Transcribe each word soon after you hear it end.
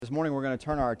this morning we're going to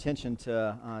turn our attention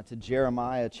to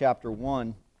Jeremiah chapter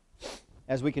 1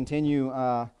 as we continue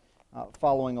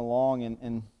following along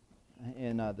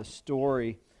in the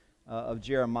story of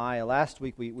Jeremiah. Last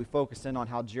week we focused in on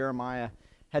how Jeremiah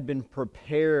had been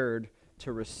prepared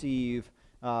to receive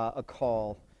a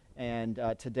call, and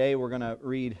today we're going to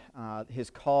read his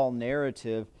call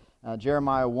narrative,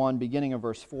 Jeremiah 1, beginning of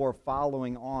verse 4,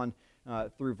 following on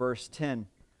through verse 10.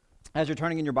 As you're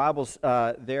turning in your Bibles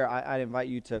there, I invite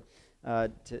you to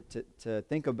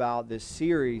think about this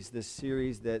series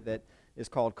that is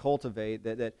called Cultivate,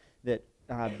 that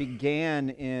began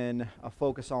in a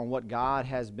focus on what God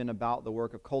has been about the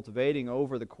work of cultivating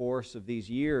over the course of these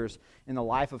years in the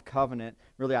life of covenant,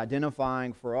 really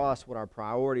identifying for us what our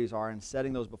priorities are and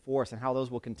setting those before us and how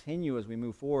those will continue as we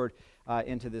move forward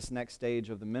into this next stage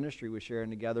of the ministry we're sharing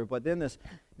together. But then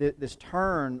this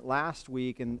turn last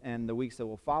week and the weeks that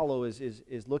will follow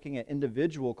is looking at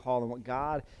individual call and what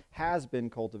God has been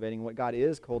cultivating, what God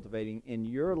is cultivating in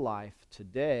your life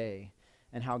today,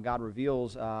 and how God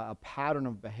reveals a pattern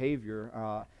of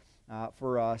behavior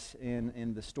for us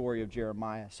in the story of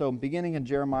Jeremiah. So beginning in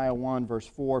Jeremiah 1, verse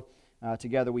 4,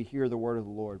 together we hear the word of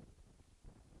the Lord.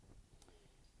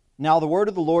 Now the word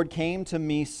of the Lord came to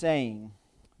me, saying,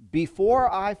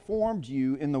 Before I formed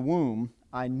you in the womb,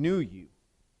 I knew you.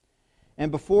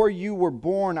 And before you were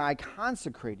born, I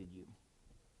consecrated you.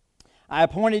 I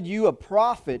appointed you a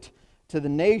prophet to the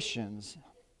nations.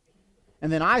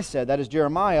 And then I said, that is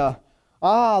Jeremiah,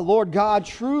 Ah, Lord God,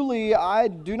 truly I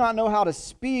do not know how to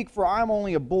speak, for I am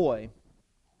only a boy.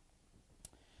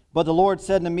 But the Lord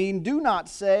said to me, Do not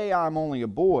say I am only a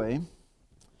boy,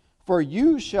 for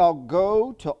you shall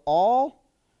go to all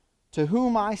to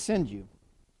whom I send you,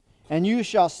 and you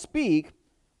shall speak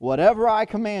whatever I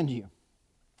command you.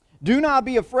 Do not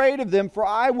be afraid of them, for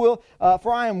I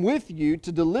am with you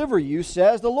to deliver you,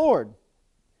 says the Lord.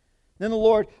 Then the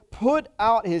Lord put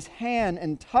out his hand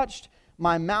and touched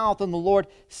my mouth, and the Lord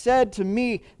said to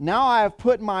me, Now I have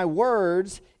put my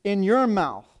words in your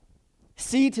mouth.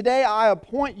 See, today I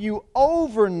appoint you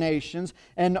over nations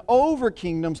and over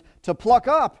kingdoms to pluck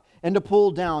up and to pull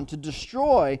down, to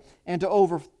destroy and to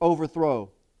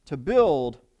overthrow, to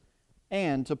build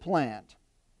and to plant.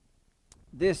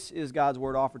 This is God's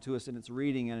word offered to us in its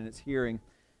reading and in its hearing.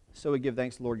 So we give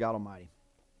thanks to Lord God Almighty.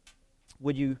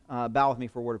 Would you bow with me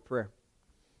for a word of prayer?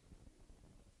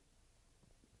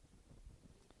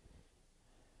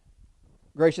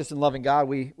 Gracious and loving God,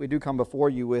 we do come before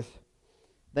you with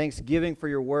thanksgiving for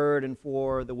your word and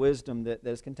for the wisdom that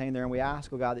is contained there. And we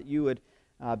ask, oh God, that you would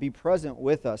be present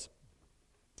with us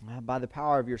by the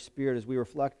power of your Spirit as we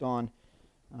reflect on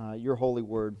your holy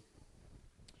word.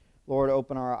 Lord,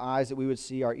 open our eyes that we would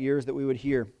see, our ears that we would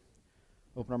hear.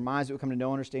 Open our minds that we would come to know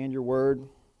and understand your word.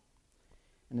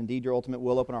 And indeed, your ultimate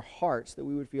will, open our hearts that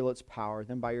we would feel its power.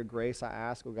 Then by your grace, I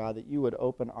ask, oh God, that you would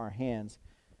open our hands,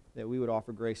 that we would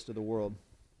offer grace to the world.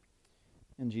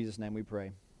 In Jesus' name we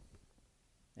pray.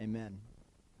 Amen.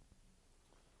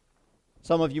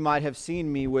 Some of you might have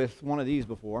seen me with one of these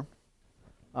before.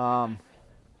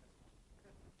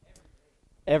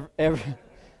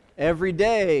 Every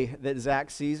day that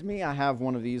Zach sees me, I have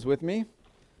one of these with me.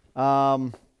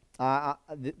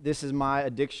 This is my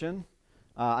addiction.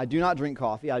 I do not drink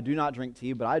coffee. I do not drink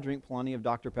tea, but I drink plenty of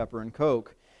Dr. Pepper and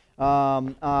Coke.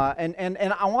 And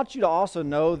I want you to also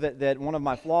know that one of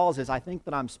my flaws is I think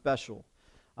that I'm special.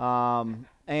 I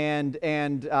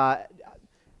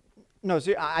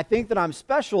think that I'm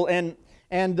special.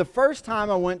 And the first time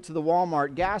I went to the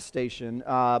Walmart gas station,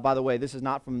 by the way, this is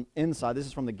not from inside. This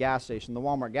is from the gas station, the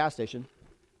Walmart gas station.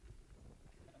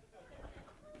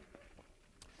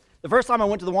 The first time I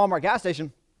went to the Walmart gas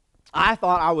station, I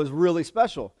thought I was really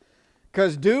special.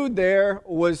 Because dude there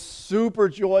was super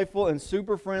joyful and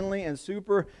super friendly and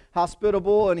super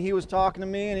hospitable, and he was talking to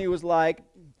me, and he was like,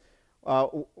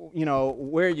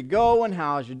 where you going?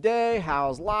 How's your day?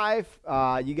 How's life?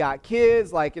 You got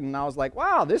kids? And I was like,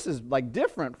 wow, this is like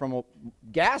different from a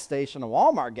gas station, a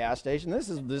Walmart gas station. This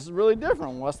is really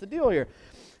different. What's the deal here?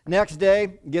 Next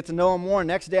day, get to know him more.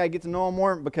 Next day, I get to know him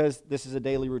more because this is a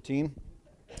daily routine,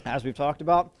 as we've talked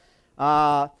about.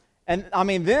 And I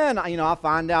mean, then I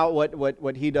find out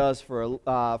what he does for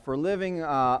a living,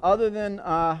 other than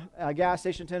a gas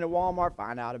station attendant at Walmart.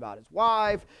 Find out about his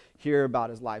wife, hear about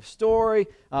his life story.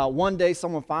 One day,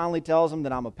 someone finally tells him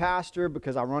that I'm a pastor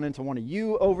because I run into one of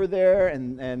you over there,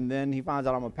 and then he finds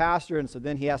out I'm a pastor, and so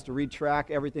then he has to retrack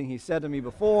everything he said to me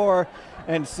before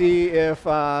and see if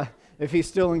he's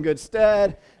still in good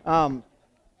stead.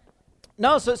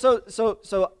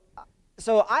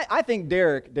 So I think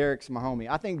Derek's my homie.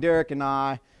 I think Derek and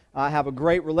I have a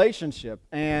great relationship,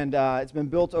 and it's been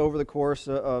built over the course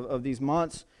of these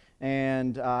months.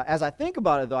 And as I think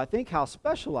about it, though, I think how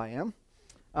special I am.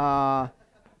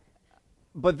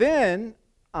 But then,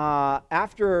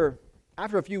 after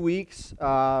a few weeks,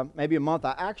 maybe a month,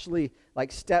 I actually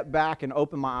stepped back and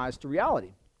opened my eyes to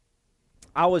reality.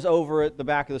 I was over at the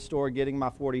back of the store getting my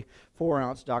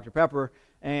 44-ounce Dr. Pepper,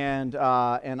 and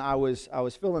I was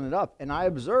filling it up, and I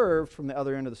observed from the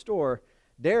other end of the store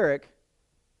Derek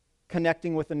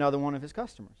connecting with another one of his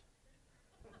customers.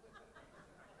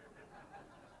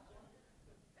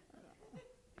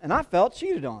 And I felt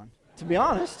cheated on, to be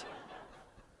honest.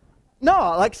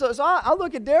 No, so I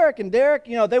look at Derek, and Derek,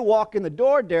 they walk in the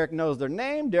door. Derek knows their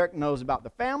name. Derek knows about the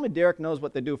family. Derek knows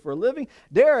what they do for a living.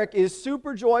 Derek is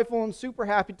super joyful and super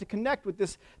happy to connect with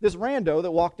this rando that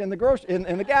walked in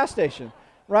the gas station,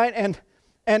 right?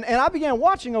 And I began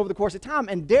watching over the course of time,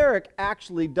 and Derek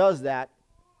actually does that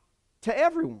to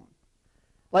everyone.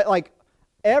 Like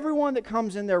everyone that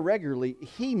comes in there regularly,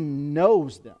 he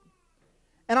knows them.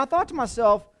 And I thought to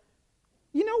myself,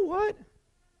 you know what?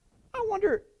 I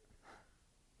wonder,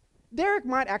 Derek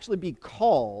might actually be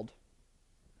called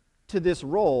to this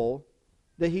role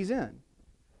that he's in.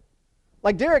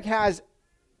 Derek has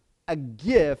a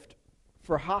gift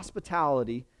for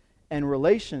hospitality and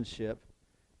relationship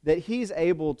that he's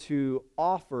able to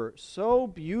offer so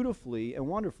beautifully and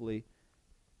wonderfully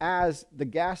as the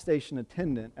gas station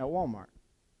attendant at Walmart.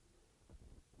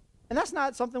 And that's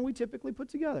not something we typically put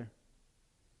together.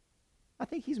 I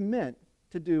think he's meant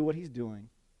to do what he's doing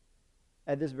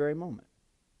at this very moment.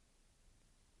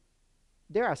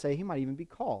 Dare I say, he might even be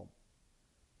called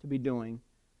to be doing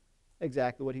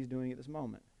exactly what he's doing at this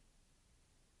moment.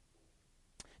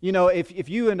 If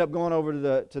you end up going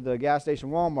over to the gas station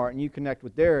Walmart and you connect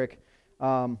with Derek,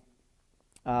 I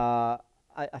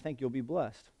think you'll be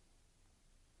blessed.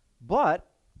 But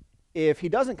if he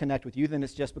doesn't connect with you, then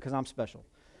it's just because I'm special.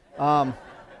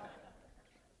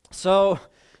 So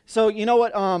you know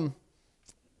what?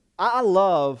 I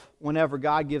love whenever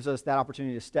God gives us that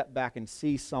opportunity to step back and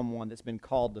see someone that's been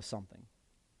called to something. You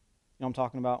know what I'm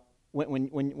talking about?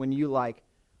 When you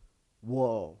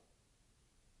whoa,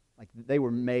 they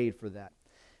were made for that.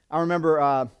 I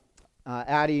remember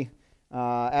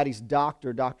Addie's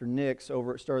doctor, Dr. Nix,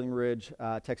 over at Sterling Ridge,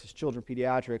 Texas Children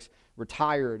Pediatrics,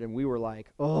 retired, and we were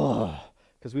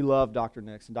because we loved Dr.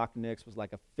 Nix, and Dr. Nix was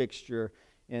like a fixture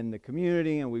in the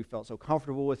community, and we felt so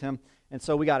comfortable with him. And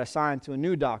so we got assigned to a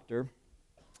new doctor,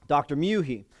 Dr.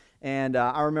 Muhi. And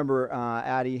I remember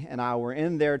Addie and I were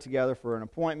in there together for an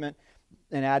appointment,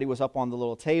 and Addie was up on the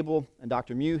little table, and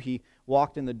Dr. Muhi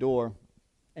walked in the door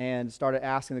and started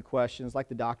asking the questions like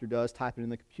the doctor does, typing in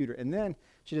the computer. And then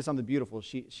she did something beautiful.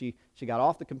 She got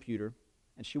off the computer,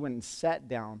 and she went and sat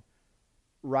down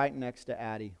right next to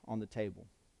Addie on the table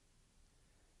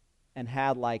and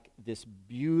had this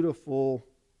beautiful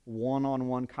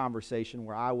one-on-one conversation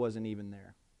where I wasn't even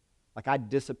there. I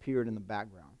disappeared in the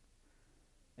background.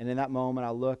 And in that moment,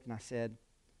 I looked and I said,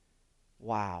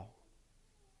 wow,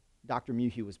 Dr.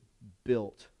 Muhi was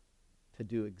built to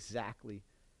do exactly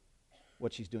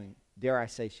what she's doing. Dare I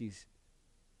say she's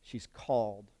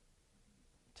called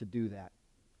to do that.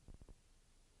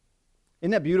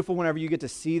 Isn't that beautiful whenever you get to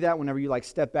see that, whenever you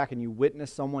step back and you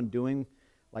witness someone doing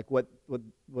what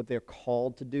they're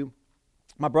called to do?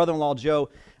 My brother-in-law, Joe,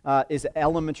 is an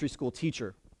elementary school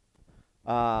teacher.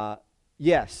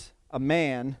 Yes, a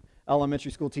man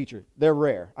elementary school teacher. They're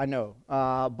rare, I know.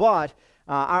 But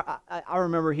I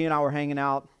remember he and I were hanging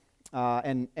out,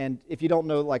 and if you don't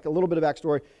know, a little bit of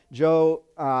backstory, Joe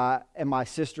and my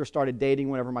sister started dating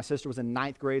whenever my sister was in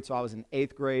 9th grade, so I was in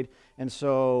 8th grade. And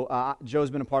so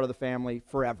Joe's been a part of the family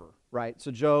forever, right?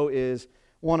 So Joe is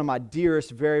one of my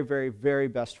dearest, very, very, very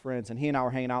best friends, and he and I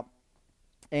were hanging out.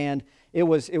 And it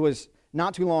was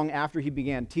not too long after he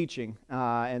began teaching,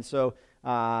 and so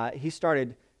he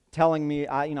started telling me,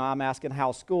 I'm asking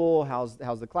how's school, how's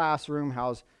the classroom,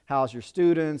 how's your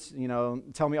students,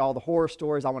 tell me all the horror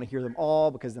stories. I want to hear them all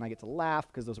because then I get to laugh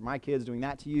because those are my kids doing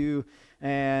that to you,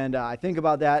 and I think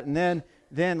about that, and then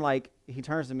he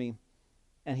turns to me,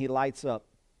 and he lights up,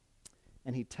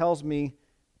 and he tells me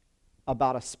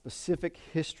about a specific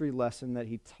history lesson that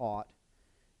he taught,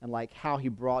 and how he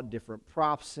brought different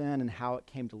props in and how it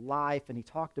came to life. And he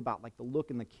talked about the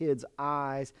look in the kids'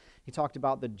 eyes. He talked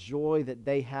about the joy that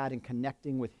they had in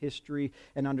connecting with history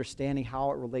and understanding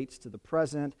how it relates to the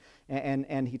present.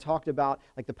 And he talked about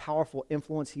the powerful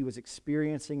influence he was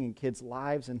experiencing in kids'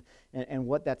 lives and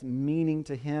what that's meaning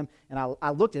to him. And I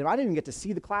looked at him. I didn't even get to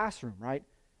see the classroom, right?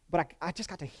 But I just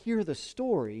got to hear the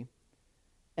story,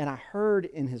 and I heard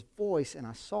in his voice and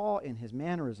I saw in his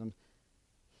mannerisms,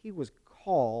 he was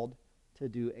called to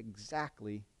do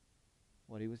exactly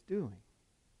what he was doing.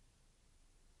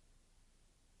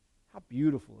 How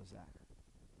beautiful is that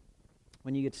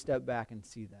when you get to step back and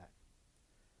see that?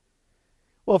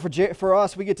 Well, for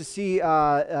us, we get to see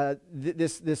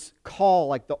this call,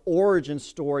 like the origin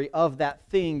story of that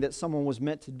thing that someone was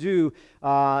meant to do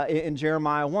in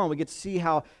Jeremiah 1. We get to see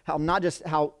how not just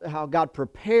how God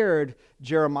prepared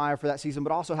Jeremiah for that season,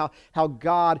 but also how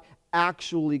God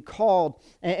actually called.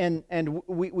 And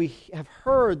we have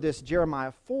heard this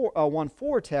Jeremiah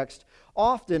 1:4 text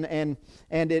often, and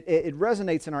it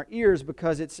resonates in our ears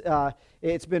because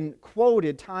it's been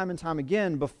quoted time and time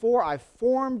again. Before I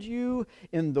formed you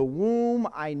in the womb,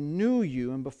 I knew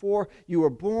you, and before you were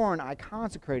born, I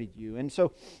consecrated you. And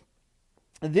so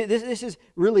this is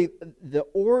really the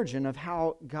origin of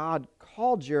how God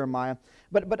called Jeremiah.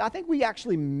 But I think we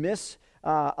actually miss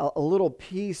a little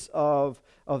piece of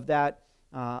that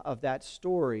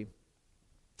story.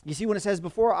 You see, when it says,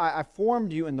 before I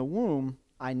formed you in the womb,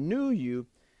 I knew you,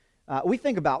 we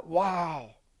think about,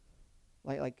 wow,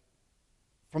 like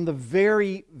from the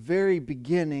very, very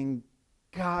beginning,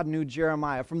 God knew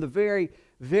Jeremiah. From the very,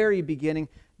 very beginning,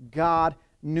 God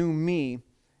knew me.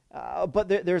 But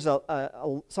there's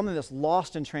something that's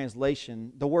lost in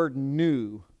translation. The word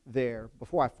knew there.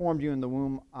 Before I formed you in the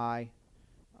womb, I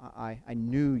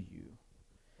knew you.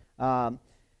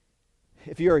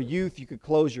 If you're a youth, you could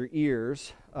close your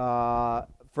ears.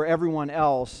 For everyone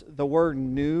else, the word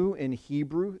knew in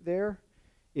Hebrew there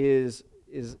is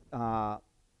not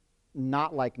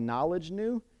like knowledge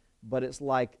knew, but it's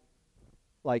like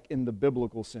in the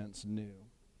biblical sense knew.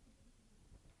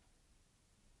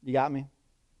 You got me?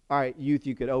 All right, youth,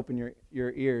 you could open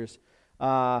your ears.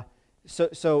 So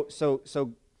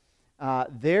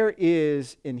there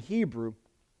is in Hebrew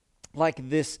like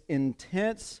this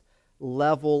intense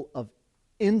level of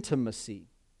intimacy,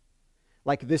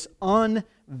 like this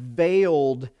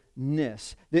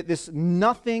unveiledness, that this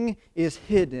nothing is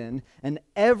hidden and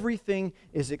everything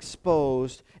is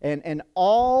exposed and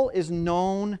all is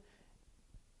known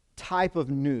type of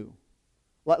new.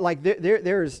 Like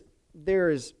there is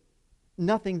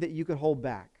nothing that you could hold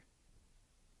back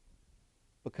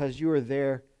because you are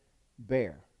there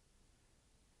bare.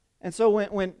 And so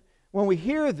when we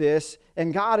hear this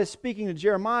and God is speaking to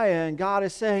Jeremiah and God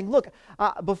is saying, look,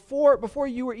 before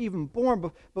you were even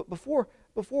born, before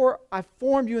I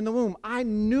formed you in the womb, I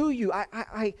knew you.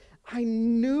 I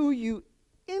knew you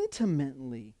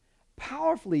intimately,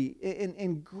 powerfully,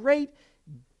 in great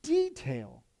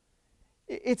detail.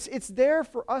 It's there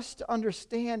for us to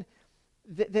understand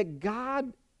that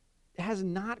God has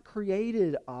not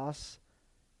created us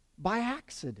by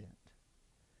accident.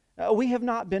 We have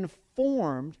not been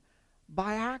formed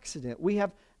by accident. We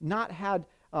have not had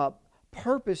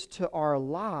purpose to our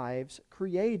lives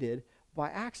created by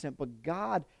accident, but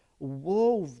God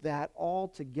wove that all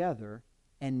together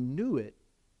and knew it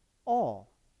all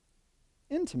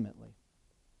intimately.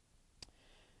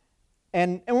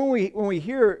 And when we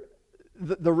hear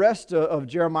the rest of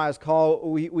Jeremiah's call,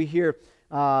 we hear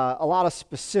a lot of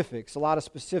specifics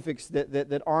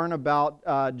that aren't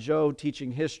about Joe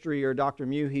teaching history or Dr.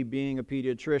 Muhi being a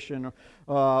pediatrician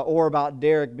or about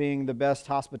Derek being the best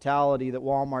hospitality that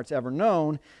Walmart's ever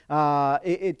known.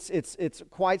 It's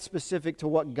quite specific to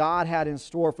what God had in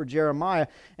store for Jeremiah.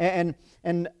 And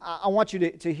I want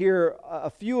you to hear a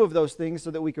few of those things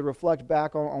so that we could reflect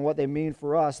back on what they mean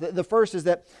for us. The first is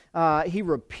that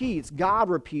God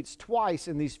repeats twice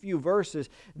in these few verses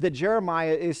that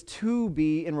Jeremiah is to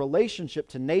be in relationship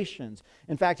to nations.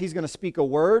 In fact, he's going to speak a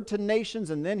word to nations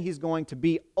and then he's going to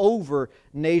be over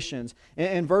nations.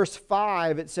 In verse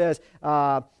 5 it says,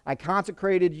 I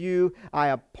consecrated you, I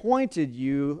appointed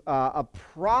you a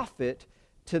prophet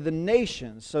to the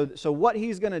nations. So what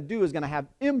he's going to do is going to have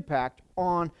impact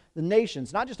on the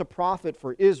nations. Not just a prophet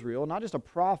for Israel, not just a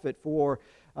prophet for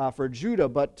Judah,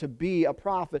 but to be a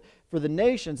prophet for the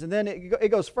nations. And then it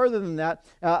goes further than that.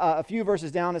 A few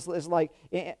verses down, it's like,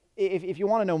 if you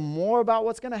want to know more about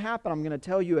what's going to happen, I'm going to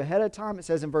tell you ahead of time. It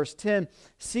says in verse 10,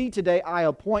 see, today I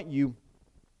appoint you,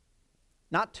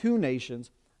 not to nations,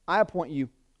 I appoint you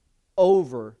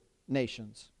over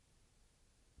nations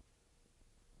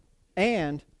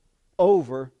and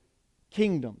over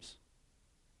kingdoms.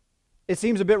 It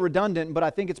seems a bit redundant, but I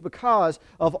think it's because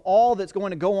of all that's going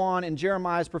to go on in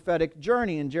Jeremiah's prophetic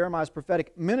journey, in Jeremiah's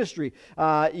prophetic ministry.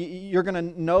 You're going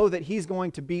to know that he's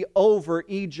going to be over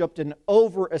Egypt and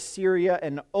over Assyria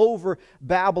and over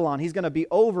Babylon. He's going to be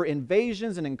over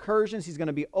invasions and incursions. He's going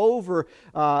to be over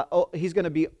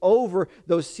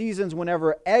those seasons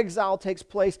whenever exile takes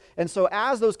place. And so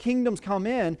as those kingdoms come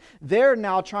in, they're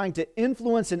now trying to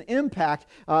influence and impact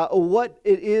what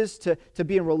it is to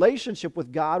be in relationship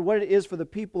with God, what it is for the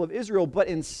people of Israel. But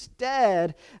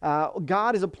instead,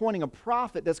 God is appointing a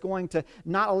prophet that's going to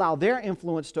not allow their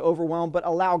influence to overwhelm, but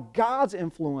allow God's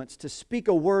influence to speak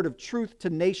a word of truth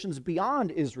to nations beyond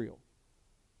Israel.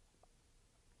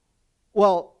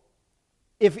 Well,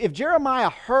 if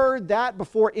Jeremiah heard that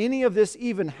before any of this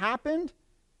even happened,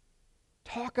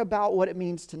 talk about what it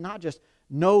means to not just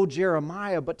know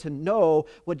Jeremiah, but to know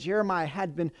what Jeremiah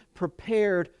had been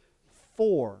prepared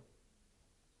for.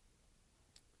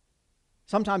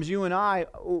 Sometimes you and I,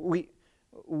 we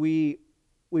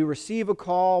receive a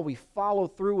call, we follow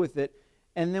through with it,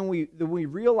 and then we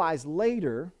realize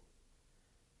later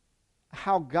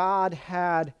how God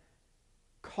had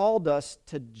called us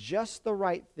to just the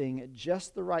right thing at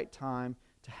just the right time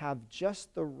to have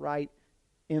just the right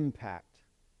impact.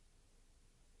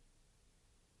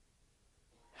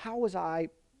 How was I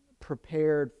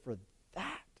prepared for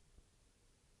that?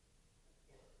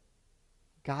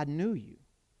 God knew you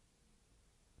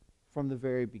from the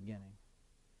very beginning.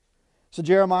 So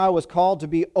Jeremiah was called to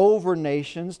be over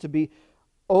nations, to be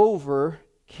over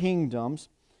kingdoms.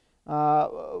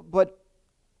 But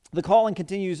the calling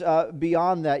continues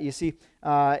beyond that. You see,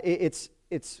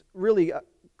 it's really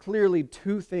clearly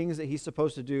two things that he's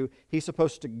supposed to do. He's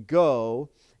supposed to go,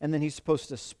 and then he's supposed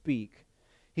to speak.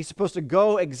 He's supposed to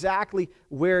go exactly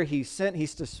where he's sent.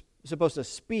 He's supposed to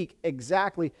speak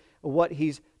exactly what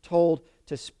he's told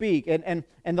to speak. And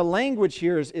the language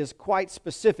here is quite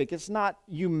specific. It's not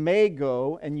you may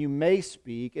go and you may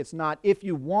speak. It's not if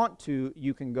you want to,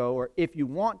 you can go, or if you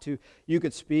want to, you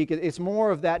could speak. It's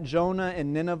more of that Jonah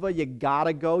and Nineveh, you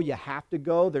gotta go, you have to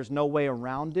go, there's no way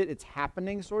around it, it's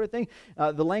happening sort of thing.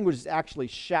 The language is actually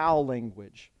shall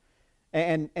language.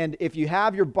 And if you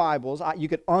have your Bibles, you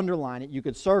could underline it, you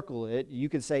could circle it, you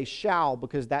could say shall,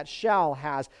 because that shall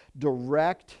has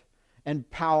direct and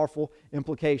powerful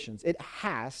implications. It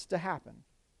has to happen.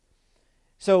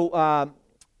 So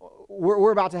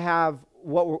we're about to have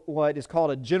what is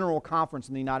called a general conference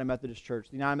in the United Methodist Church.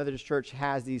 The United Methodist Church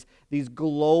has these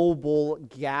global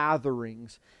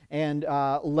gatherings, and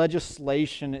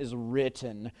legislation is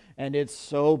written, and it's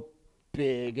so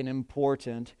big and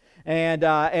important. And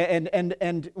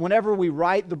whenever we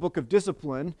write the book of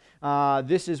discipline,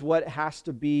 this is what has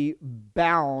to be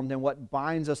bound and what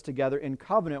binds us together in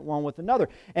covenant one with another.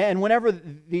 And whenever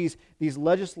these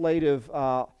legislative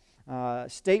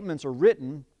statements are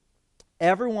written,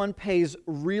 everyone pays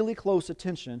really close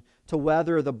attention to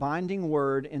whether the binding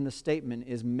word in the statement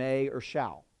is may or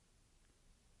shall.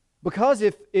 Because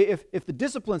if the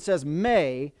discipline says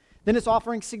may, then it's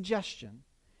offering suggestion.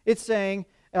 It's saying,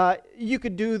 you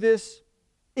could do this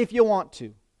if you want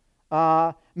to.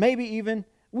 Maybe even,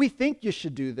 we think you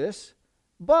should do this,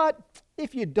 but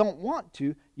if you don't want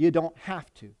to, you don't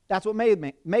have to. That's what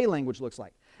may language looks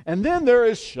like. And then there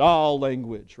is shall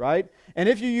language, right? And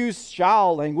if you use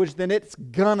shall language, then it's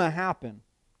gonna happen.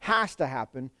 Has to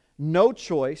happen. No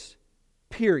choice,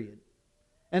 period.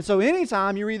 And so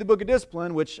anytime you read the book of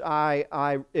discipline, which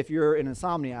if you're an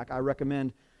insomniac, I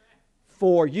recommend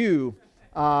for you,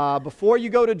 before you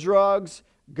go to drugs,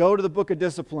 go to the book of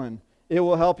discipline. It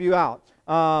will help you out.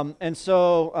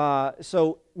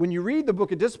 So when you read the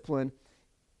book of discipline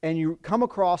and you come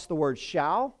across the word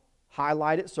shall,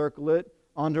 highlight it, circle it,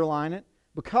 underline it,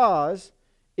 because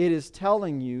it is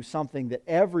telling you something that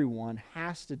everyone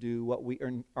has to do, what we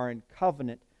are in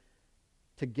covenant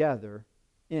together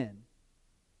in.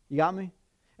 You got me?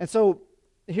 And so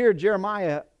here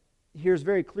Jeremiah hears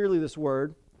very clearly this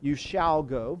word, you shall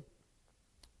go.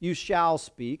 You shall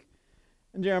speak.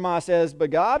 And Jeremiah says,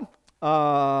 but God,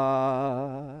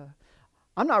 I'm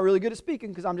not really good at speaking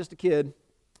because I'm just a kid.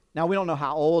 Now, we don't know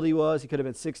how old he was. He could have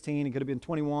been 16. He could have been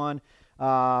 21.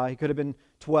 He could have been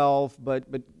 12.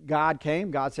 But God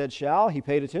came. God said, shall. He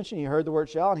paid attention. He heard the word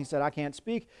shall, and he said, I can't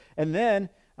speak. And then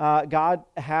God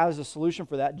has a solution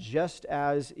for that, just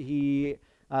as he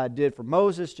did for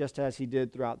Moses, just as he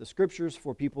did throughout the Scriptures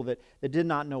for people that did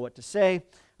not know what to say.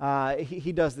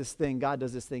 He does this thing. God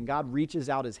does this thing. God reaches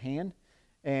out his hand.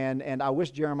 And I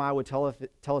wish Jeremiah would tell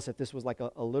us if this was like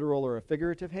a literal or a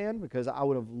figurative hand, because I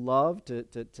would have loved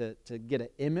to get an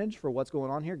image for what's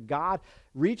going on here. God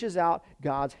reaches out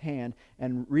God's hand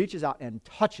and reaches out and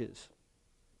touches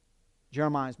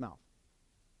Jeremiah's mouth.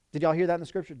 Did y'all hear that in the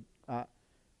scripture?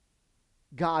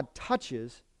 God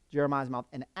touches Jeremiah's mouth.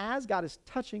 And as God is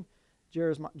touching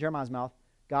Jeremiah's mouth,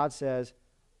 God says,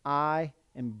 I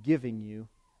am giving you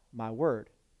my word.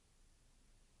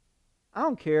 I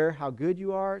don't care how good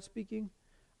you are at speaking.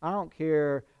 I don't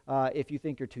care if you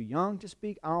think you're too young to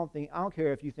speak. I don't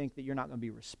care if you think that you're not going to be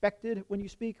respected when you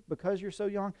speak because you're so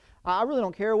young. I really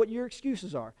don't care what your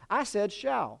excuses are. I said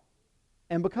shall.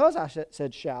 And because I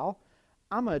said shall,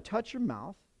 I'm going to touch your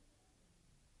mouth,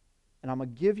 and I'm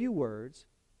going to give you words,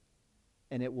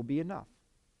 and it will be enough.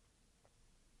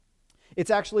 It's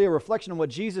actually a reflection of what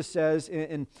Jesus says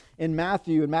in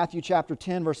Matthew chapter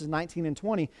 10, verses 19 and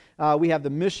 20. We have the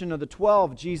mission of the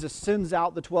 12. Jesus sends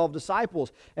out the 12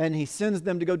 disciples, and he sends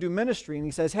them to go do ministry. And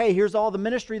he says, hey, here's all the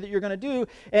ministry that you're going to do.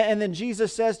 And then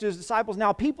Jesus says to his disciples,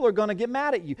 now people are going to get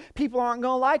mad at you. People aren't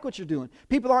going to like what you're doing.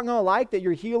 People aren't going to like that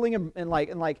you're healing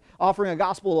and offering a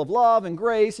gospel of love and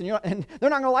grace. And they're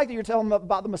not going to like that you're telling them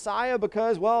about the Messiah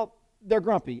because, well, they're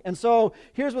grumpy. And so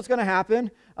here's what's going to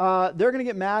happen. They're going to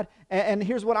get mad. And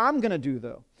here's what I'm going to do,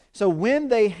 though. So when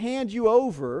they hand you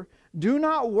over, do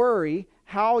not worry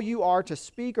how you are to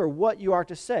speak or what you are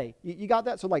to say. You got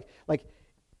that? So like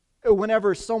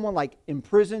whenever someone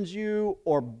imprisons you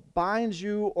or binds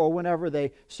you, or whenever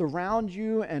they surround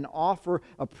you and offer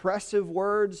oppressive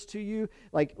words to you,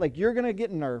 like you're going to get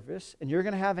nervous and you're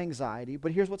going to have anxiety.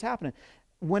 But here's what's happening.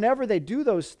 Whenever they do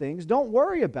those things, don't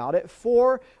worry about it,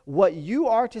 for what you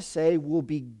are to say will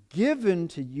be given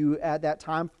to you at that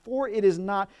time, for it is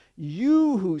not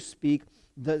you who speak,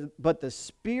 but the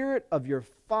Spirit of your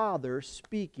Father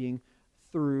speaking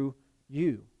through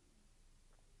you.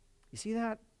 You see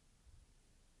that?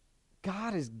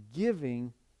 God is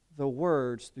giving the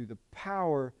words through the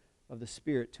power of the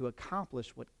Spirit to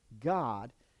accomplish what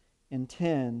God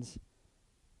intends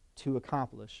to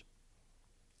accomplish.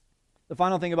 The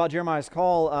final thing about Jeremiah's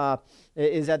call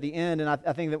is at the end, and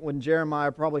I think that when Jeremiah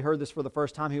probably heard this for the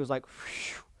first time, he was like,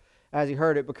 whew, as he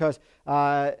heard it, because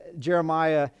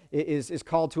Jeremiah is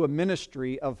called to a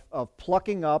ministry of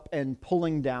plucking up and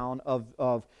pulling down,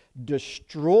 of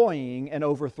destroying and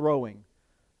overthrowing.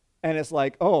 And it's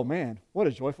like, oh man, what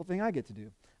a joyful thing I get to do.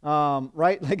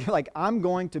 Right? Like I'm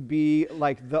going to be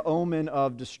like the omen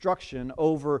of destruction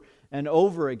over and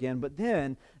over again. But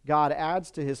then God adds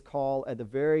to his call at the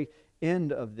very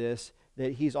end of this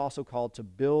that he's also called to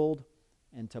build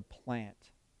and to plant.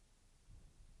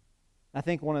 I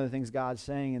think one of the things God's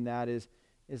saying in that is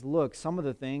look, some of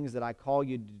the things that I call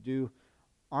you to do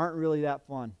aren't really that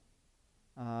fun.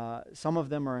 Some of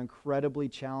them are incredibly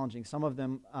challenging. Some of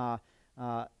them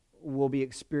will be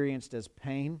experienced as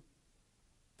pain.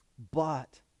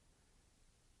 But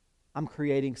I'm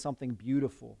creating something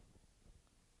beautiful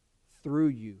through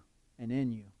you and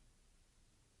in you.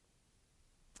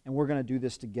 And we're going to do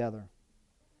this together.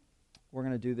 We're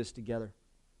going to do this together.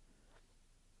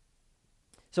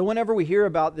 So whenever we hear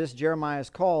about this Jeremiah's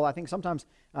call, I think sometimes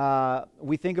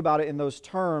we think about it in those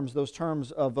terms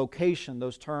of vocation,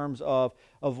 those terms of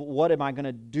what am I going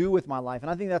to do with my life. And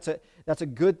I think that's a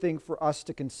good thing for us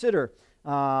to consider.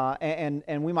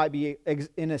 And we might be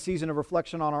in a season of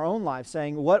reflection on our own lives,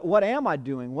 saying, what am I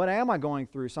doing? What am I going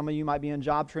through? Some of you might be in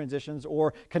job transitions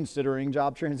or considering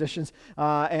job transitions.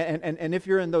 And if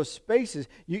you're in those spaces,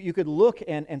 you could look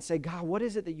and say, God, what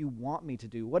is it that you want me to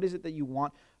do? What is it that you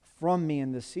want from me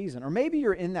in this season? Or maybe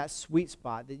you're in that sweet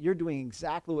spot that you're doing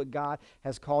exactly what God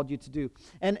has called you to do.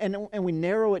 And we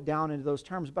narrow it down into those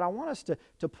terms. But I want us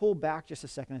to pull back just a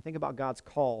second and think about God's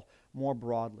call more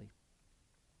broadly.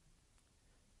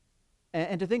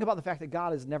 And to think about the fact that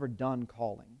God is never done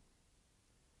calling.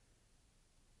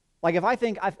 Like if I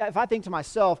think to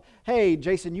myself, hey,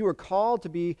 Jason, you were called to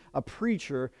be a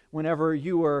preacher whenever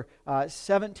you were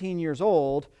 17 years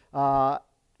old.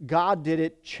 God did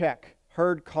it, check.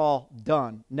 Heard, call,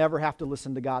 done. Never have to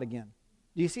listen to God again.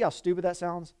 Do you see how stupid that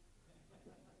sounds?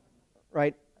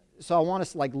 Right? So I want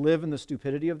us to live in the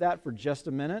stupidity of that for just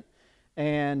a minute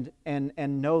and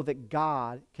know that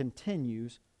God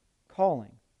continues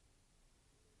calling.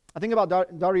 I think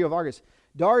about Dario Vargas.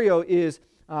 Dario is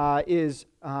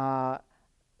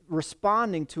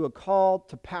responding to a call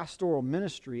to pastoral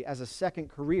ministry as a second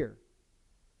career.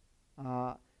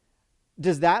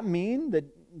 Does that mean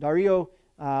that Dario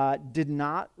did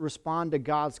not respond to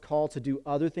God's call to do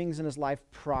other things in his life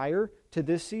prior to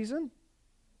this season?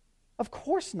 Of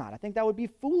course not. I think that would be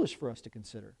foolish for us to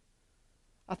consider.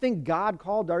 I think God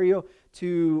called Dario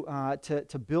to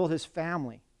build his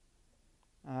family.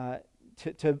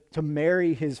 To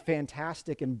marry his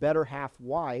fantastic and better half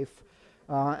wife,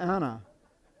 Anna.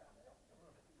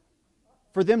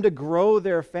 for them to grow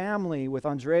their family with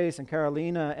Andres and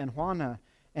Carolina and Juana,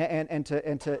 and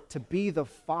to be the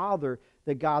father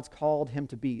that God's called him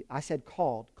to be. I said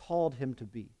called him to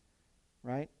be,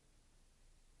 right?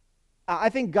 I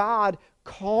think God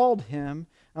called him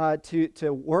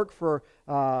to work for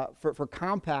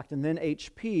Compaq and then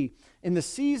HP in the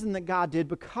season that God did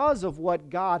because of what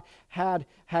God had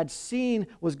seen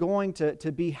was going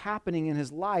to be happening in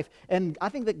his life. And I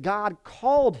think that God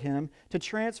called him to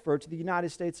transfer to the United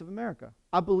States of America.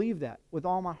 I believe that with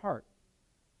all my heart.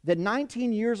 That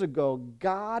 19 years ago,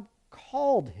 God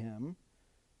called him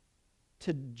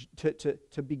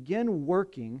to begin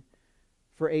working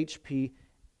for HP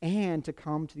and to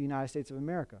come to the United States of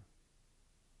America.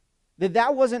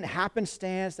 That wasn't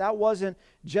happenstance, that wasn't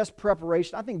just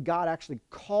preparation. I think God actually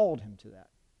called him to that.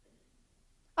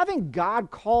 I think God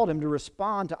called him to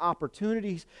respond to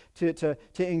opportunities, to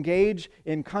engage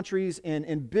in countries,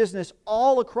 in business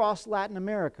all across Latin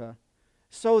America,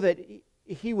 so that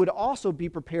he would also be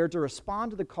prepared to respond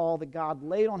to the call that God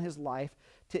laid on his life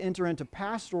to enter into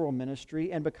pastoral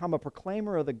ministry and become a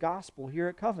proclaimer of the gospel here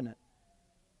at Covenant.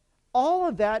 All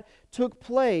of that took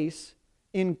place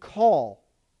in call.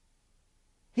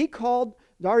 He called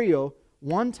Dario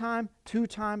 1 time, 2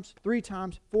 times, 3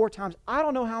 times, 4 times. I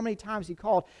don't know how many times he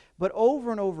called, but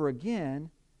over and over again,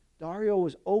 Dario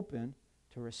was open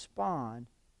to respond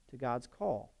to God's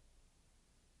call.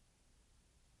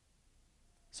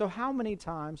 So how many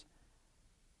times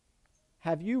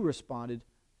have you responded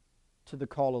to the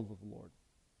call of the Lord?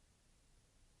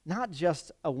 Not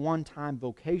just a one-time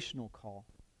vocational call,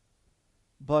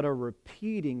 but a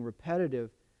repeating,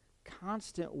 repetitive,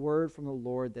 constant word from the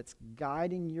Lord that's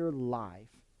guiding your life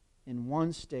in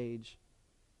one stage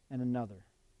and another,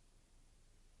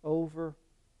 over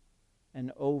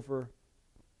and over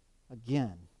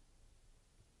again.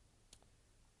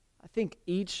 I think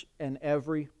each and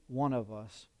every one of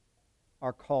us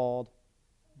are called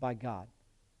by God.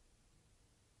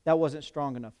 That wasn't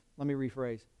strong enough. Let me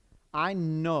rephrase. I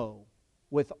know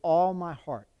with all my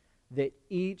heart that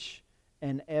each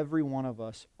and every one of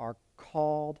us are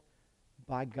called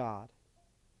by God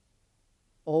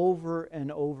over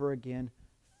and over again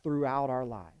throughout our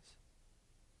lives.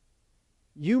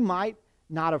 You might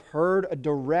not have heard a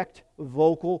direct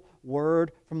vocal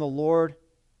word from the Lord,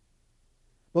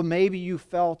 but maybe you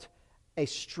felt a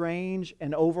strange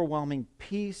and overwhelming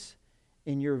peace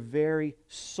in your very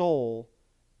soul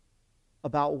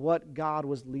about what God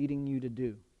was leading you to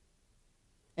do.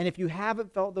 And if you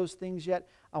haven't felt those things yet,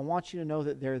 I want you to know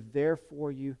that they're there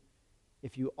for you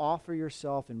if you offer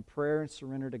yourself in prayer and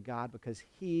surrender to God, because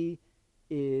He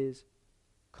is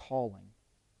calling.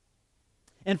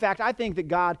 In fact, I think that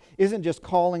God isn't just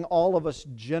calling all of us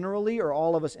generally or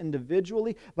all of us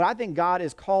individually, but I think God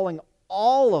is calling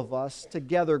all of us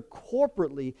together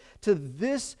corporately to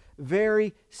this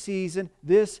very season,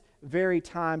 this very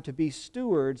time, to be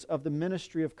stewards of the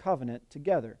ministry of Covenant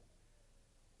together.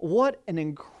 What an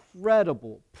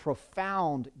incredible,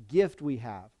 profound gift we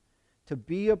have to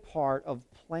be a part of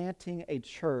planting a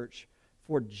church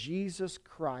for Jesus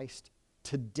Christ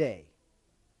today.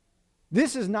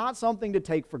 This is not something to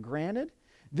take for granted.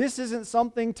 This isn't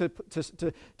something to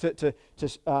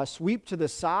sweep to the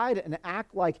side and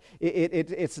act like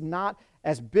it's not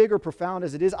as big or profound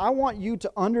as it is. I want you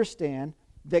to understand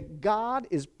that God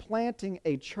is planting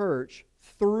a church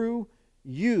through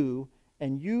you,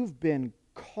 and you've been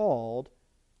called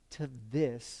to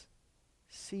this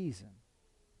season.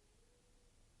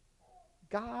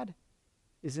 God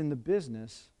is in the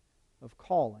business of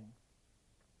calling.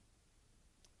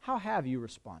 How have you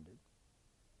responded?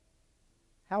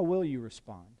 How will you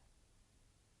respond?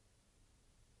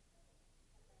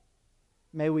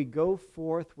 May we go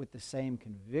forth with the same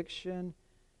conviction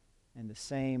and the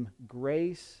same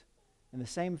grace and the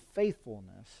same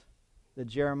faithfulness that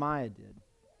Jeremiah did,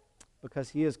 because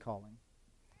he is calling.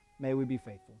 May we be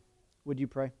faithful. Would you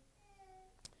pray?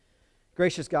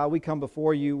 Gracious God, we come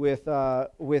before you with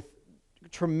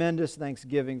tremendous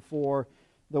thanksgiving for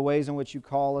the ways in which you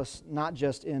call us, not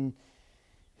just in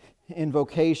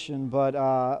vocation,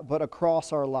 but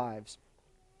across our lives,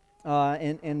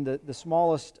 in the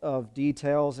smallest of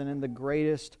details and in the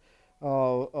greatest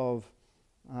of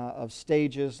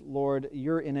stages. Lord,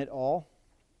 you're in it all,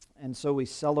 and so we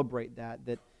celebrate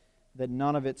that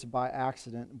none of it's by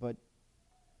accident, but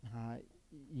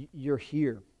you're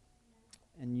here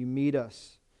and you meet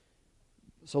us.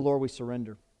 So Lord, we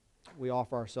surrender. We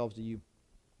offer ourselves to you.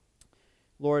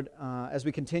 Lord, as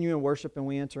we continue in worship and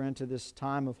we enter into this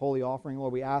time of holy offering,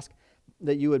 Lord, we ask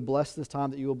that you would bless this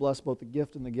time, that you will bless both the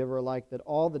gift and the giver alike, that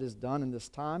all that is done in this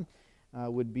time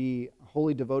would be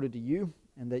wholly devoted to you,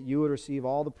 and that you would receive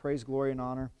all the praise, glory, and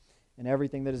honor and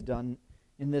everything that is done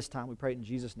in this time. We pray it in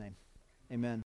Jesus' name. Amen.